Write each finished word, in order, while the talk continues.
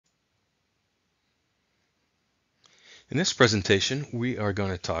In this presentation, we are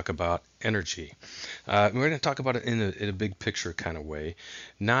going to talk about energy. We're going to talk about it in a big picture kind of way,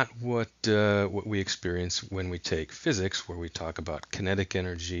 not what we experience when we take physics, where we talk about kinetic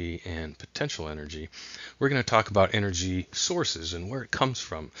energy and potential energy. We're going to talk about energy sources and where it comes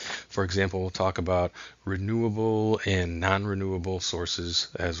from. For example, we'll talk about renewable and non-renewable sources,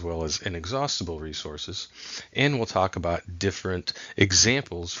 as well as inexhaustible resources, and we'll talk about different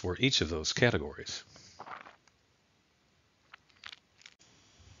examples for each of those categories.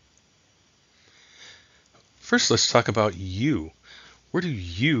 First, let's talk about you. Where do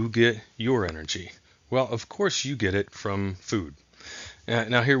you get your energy? Well, of course, you get it from food.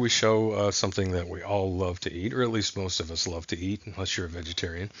 Now, here we show something that we all love to eat, or at least most of us love to eat, unless you're a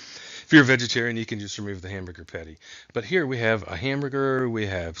vegetarian. If you're a vegetarian, you can just remove the hamburger patty. But here we have a hamburger, we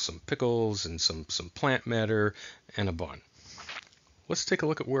have some pickles, and some plant matter, and a bun. Let's take a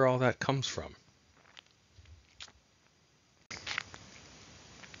look at where all that comes from.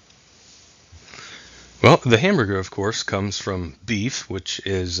 Well, the hamburger, of course, comes from beef, which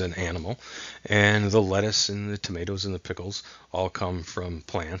is an animal, and the lettuce and the tomatoes and the pickles all come from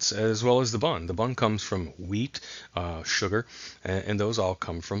plants, as well as the bun. The bun comes from wheat, sugar, and those all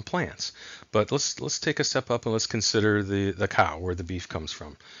come from plants. But let's take a step up and let's consider the cow, where the beef comes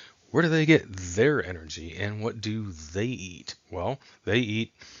from. Where do they get their energy, and what do they eat? Well, they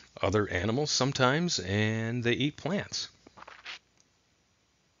eat other animals sometimes, and they eat plants.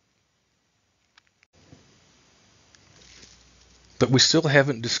 But we still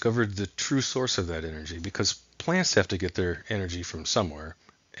haven't discovered the true source of that energy because plants have to get their energy from somewhere.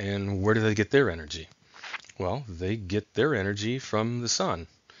 And where do they get their energy? Well, they get their energy from the sun.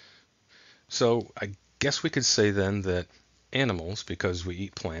 So I guess we could say then that animals, because we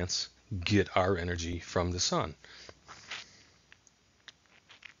eat plants, get our energy from the sun.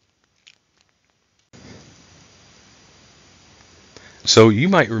 So you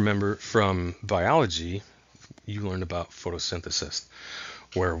might remember from biology, you learned about photosynthesis,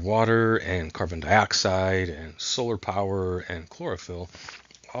 where water and carbon dioxide and solar power and chlorophyll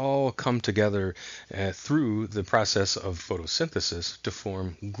all come together through the process of photosynthesis to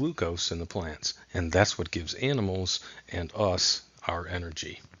form glucose in the plants. And that's what gives animals and us our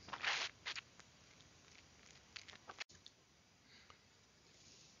energy.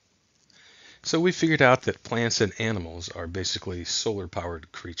 So we figured out that plants and animals are basically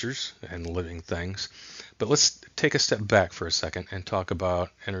solar-powered creatures and living things. But let's take a step back for a second and talk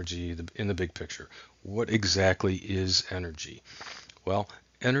about energy in the big picture. What exactly is energy? Well,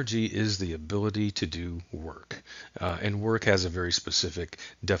 energy is the ability to do work. And work has a very specific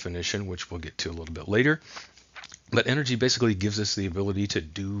definition, which we'll get to a little bit later. But energy basically gives us the ability to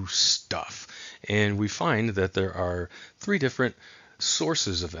do stuff. And we find that there are three different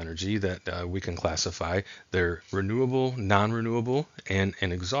sources of energy that we can classify. They're renewable, non-renewable, and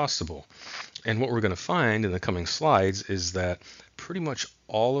inexhaustible. And what we're going to find in the coming slides is that pretty much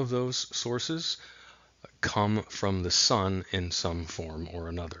all of those sources come from the sun in some form or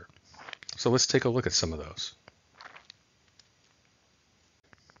another. So let's take a look at some of those.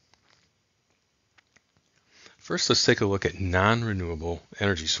 First, let's take a look at non-renewable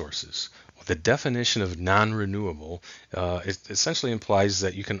energy sources. The definition of non-renewable it essentially implies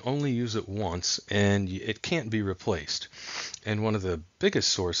that you can only use it once and it can't be replaced. And one of the biggest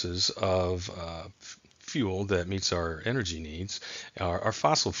sources of fuel that meets our energy needs are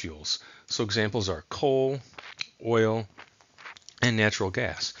fossil fuels. So examples are coal, oil, and natural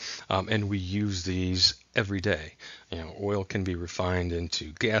gas. And we use these every day. Oil can be refined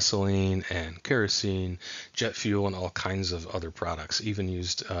into gasoline and kerosene, jet fuel, and all kinds of other products, even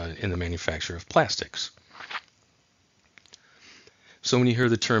used in the manufacture of plastics. So when you hear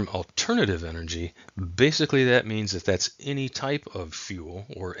the term alternative energy, basically that means that that's any type of fuel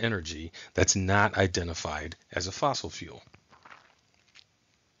or energy that's not identified as a fossil fuel.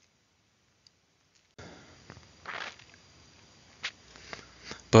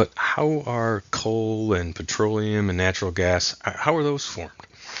 But how are coal and petroleum and natural gas, how are those formed?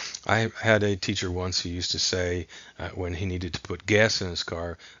 I had a teacher once who used to say when he needed to put gas in his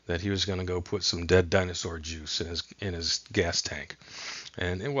car that he was going to go put some dead dinosaur juice in his gas tank.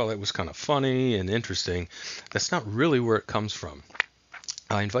 And while it was kind of funny and interesting, that's not really where it comes from.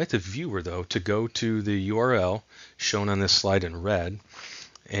 I invite the viewer, though, to go to the URL shown on this slide in red,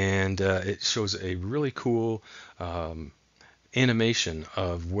 and it shows a really cool animation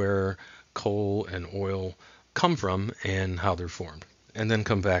of where coal and oil come from and how they're formed, and then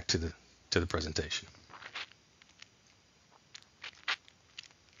come back to the presentation.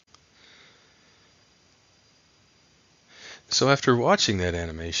 So after watching that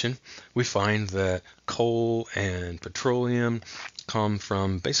animation, we find that coal and petroleum come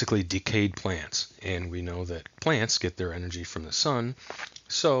from basically decayed plants. And we know that plants get their energy from the sun.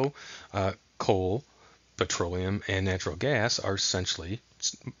 So coal, petroleum, and natural gas are essentially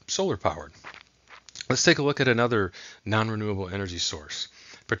solar powered. Let's take a look at another non-renewable energy source,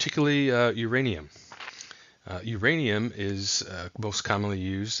 particularly uranium. Uranium is most commonly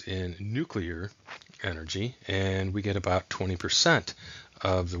used in nuclear energy, and we get about 20%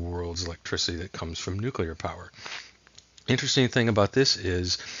 of the world's electricity that comes from nuclear power. Interesting thing about this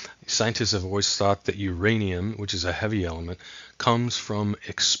is scientists have always thought that uranium, which is a heavy element, comes from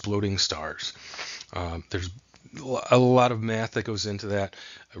exploding stars. There's a lot of math that goes into that.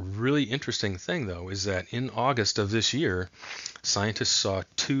 A really interesting thing, though, is that in August of this year, scientists saw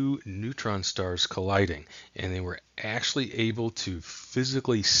two neutron stars colliding, and they were actually able to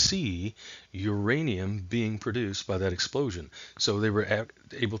physically see uranium being produced by that explosion. So they were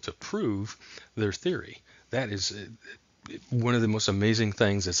able to prove their theory. That is one of the most amazing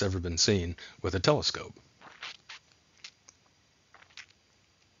things that's ever been seen with a telescope.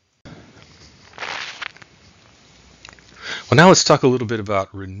 Well, now let's talk a little bit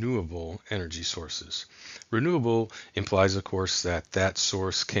about renewable energy sources. Renewable implies, of course, that that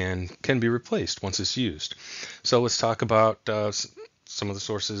source can be replaced once it's used. So let's talk about some of the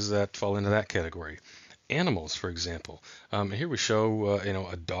sources that fall into that category. Animals, for example. Here we show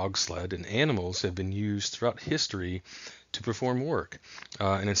a dog sled, and animals have been used throughout history to perform work,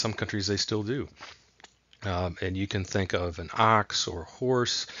 and in some countries they still do. And you can think of an ox or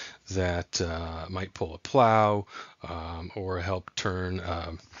horse that might pull a plow or help turn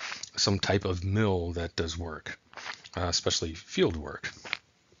some type of mill that does work, especially field work.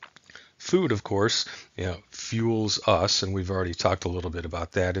 Food, of course, fuels us, and we've already talked a little bit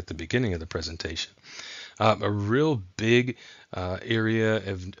about that at the beginning of the presentation. A real big area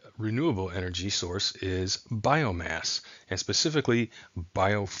of renewable energy source is biomass, and specifically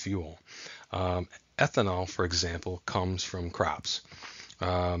biofuel. Ethanol, for example, comes from crops.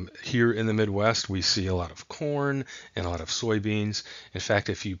 Here in the Midwest, we see a lot of corn and a lot of soybeans. In fact,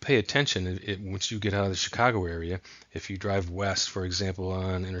 if you pay attention, once you get out of the Chicago area, if you drive west, for example,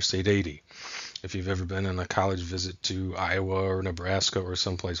 on Interstate 80, if you've ever been on a college visit to Iowa or Nebraska or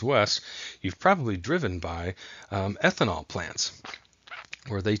someplace west, you've probably driven by ethanol plants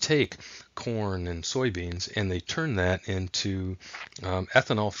where they take corn and soybeans and they turn that into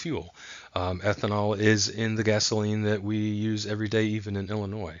ethanol fuel. Ethanol is in the gasoline that we use every day, even in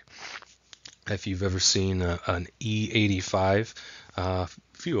Illinois. If you've ever seen an E85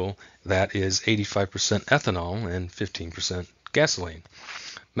 fuel, that is 85% ethanol and 15% gasoline.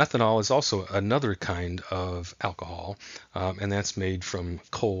 Methanol is also another kind of alcohol, and that's made from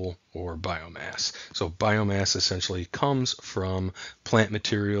coal or biomass. So biomass essentially comes from plant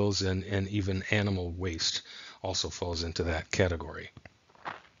materials, and even animal waste also falls into that category.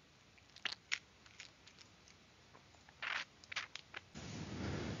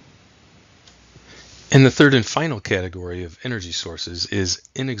 And the third and final category of energy sources is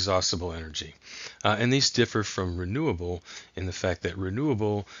inexhaustible energy. And these differ from renewable in the fact that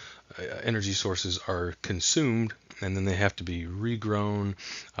renewable energy sources are consumed and then they have to be regrown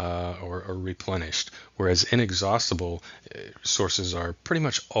or replenished, whereas inexhaustible sources are pretty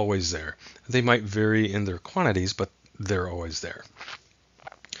much always there. They might vary in their quantities, but they're always there.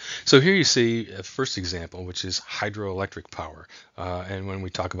 So here you see a first example, which is hydroelectric power. And when we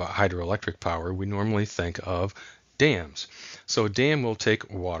talk about hydroelectric power, we normally think of dams. So a dam will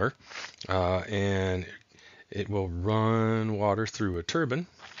take water and it will run water through a turbine,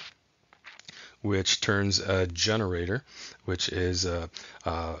 which turns a generator, which is a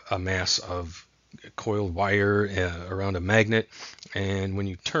mass of coiled wire around a magnet. And when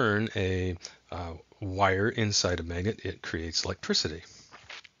you turn a wire inside a magnet, it creates electricity.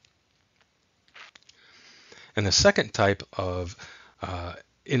 And the second type of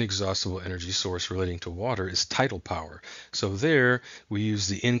inexhaustible energy source relating to water is tidal power. So there we use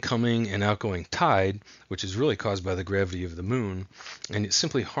the incoming and outgoing tide, which is really caused by the gravity of the moon, and it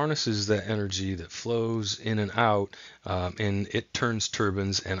simply harnesses that energy that flows in and out, and it turns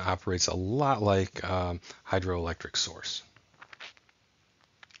turbines and operates a lot like hydroelectric source.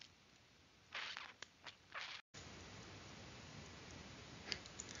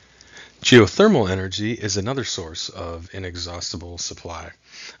 Geothermal energy is another source of inexhaustible supply.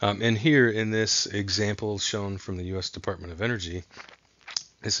 And here in this example shown from the U.S. Department of Energy,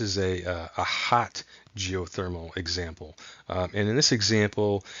 this is a hot geothermal example. And in this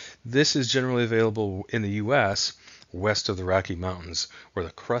example, this is generally available in the U.S., west of the Rocky Mountains, where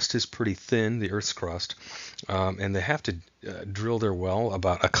the crust is pretty thin, the Earth's crust, and they have to drill their well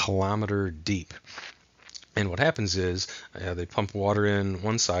about 1 kilometer deep. And what happens is they pump water in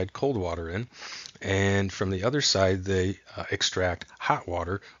one side, cold water in, and from the other side they extract hot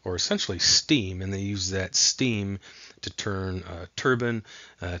water, or essentially steam, and they use that steam to turn a turbine,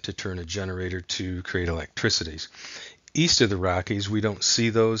 to turn a generator to create electricity. East of the Rockies, we don't see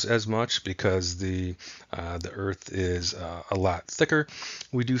those as much because the earth is a lot thicker.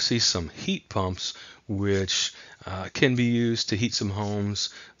 We do see some heat pumps, which can be used to heat some homes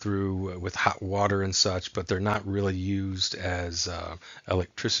through with hot water and such, but they're not really used as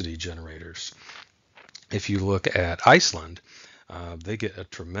electricity generators. If you look at Iceland, they get a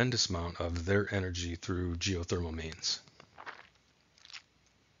tremendous amount of their energy through geothermal means.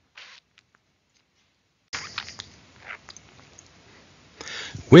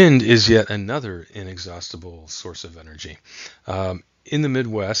 Wind is yet another inexhaustible source of energy. In the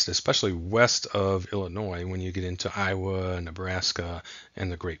Midwest, especially west of Illinois, when you get into Iowa, Nebraska,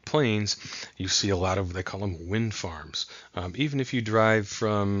 and the Great Plains, you see a lot of, they call them wind farms. Even if you drive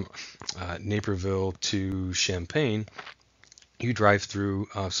from Naperville to Champaign, you drive through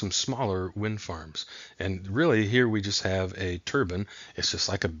some smaller wind farms. And really here we just have a turbine. It's just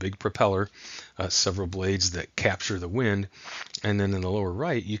like a big propeller, several blades that capture the wind. And then in the lower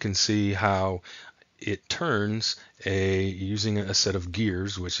right, you can see how it turns using a set of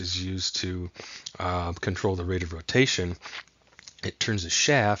gears, which is used to control the rate of rotation. It turns a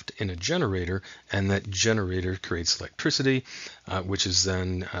shaft in a generator, and that generator creates electricity, which is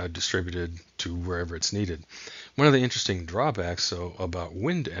then distributed to wherever it's needed. One of the interesting drawbacks, though, about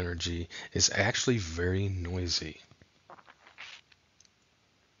wind energy is actually very noisy.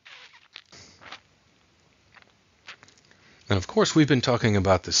 And of course, we've been talking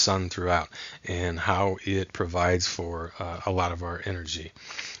about the sun throughout and how it provides for a lot of our energy.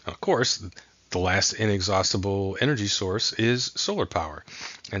 Of course, the last inexhaustible energy source is solar power.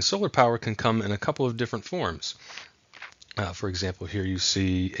 And solar power can come in a couple of different forms. For example, here you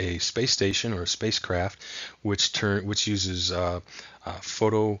see a space station or a spacecraft which uses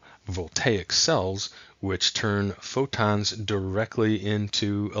photovoltaic cells which turn photons directly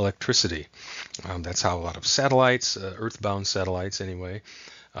into electricity. That's how a lot of satellites, earthbound satellites anyway,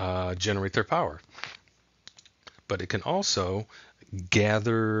 generate their power. But it can also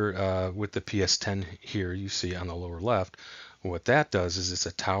gather with the PS10 here you see on the lower left. What that does is it's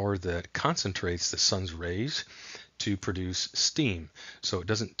a tower that concentrates the sun's rays to produce steam. So it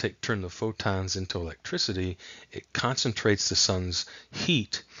doesn't turn the photons into electricity. It concentrates the sun's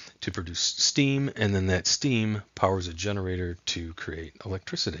heat to produce steam, and then that steam powers a generator to create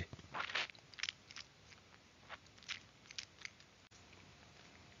electricity.